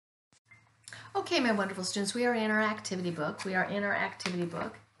Okay, my wonderful students, we are in our activity book.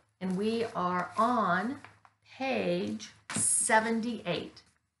 And we are on page 78.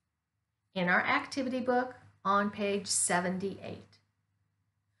 In our activity book on page 78.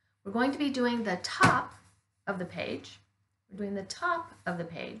 We're going to be doing the top of the page.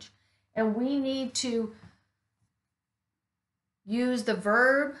 And we need to use the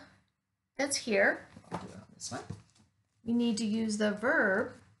verb that's here. I'll do it on this one. We need to use the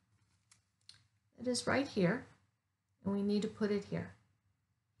verb that is right here, and we need to put it here.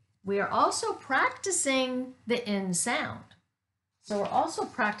 We are also practicing the N sound. So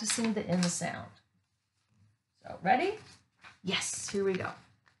ready? Yes, here we go.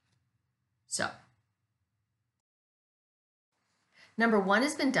 So, number 1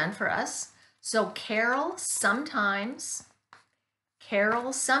 has been done for us. So Carol sometimes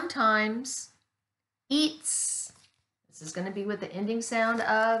eats. This is going to be with the ending sound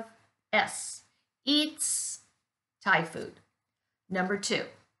of S. Eats Thai food. Number 2,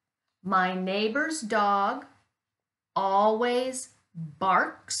 my neighbor's dog always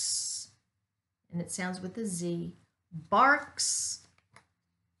barks, and it sounds with a Z, barks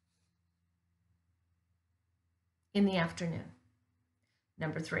in the afternoon.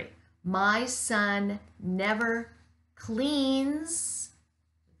 Number 3, my son never cleans,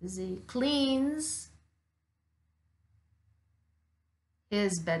 with a Z, cleans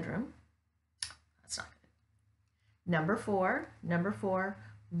his bedroom. That's not good. Number 4,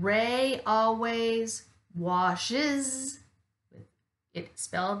 Ray always washes, it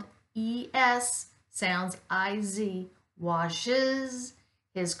spelled E-S, sounds I-Z, washes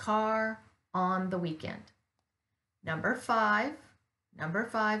his car on the weekend. Number 5,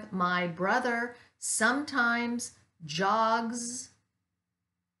 my brother sometimes jogs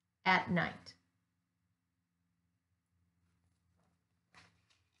at night.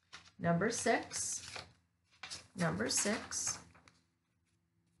 Number 6,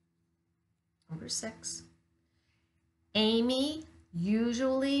 Amy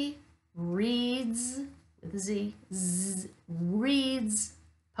usually reads, with a Z, reads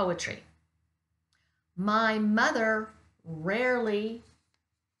poetry. My mother rarely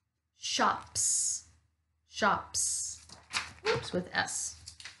shops, oops, with S,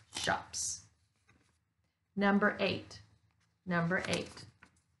 shops. Number 8,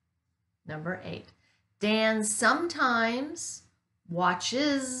 Dan sometimes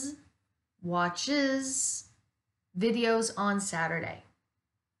watches videos on Saturday.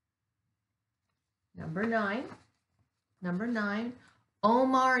 Number 9,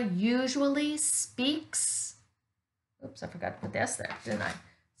 Omar usually speaks, oops, I forgot to put the S there, didn't I?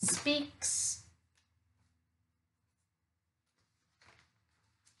 Speaks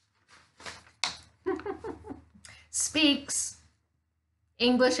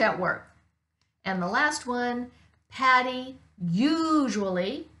English at work. And the last one, Patty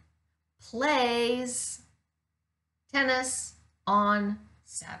usually plays tennis on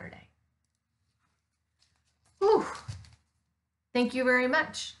Saturday. Whew. Thank you very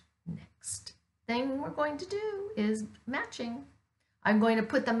much. Next thing we're going to do is matching. I'm going to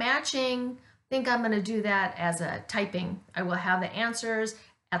put the matching, I think I'm going to do that as a typing. I will have the answers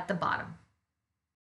at the bottom.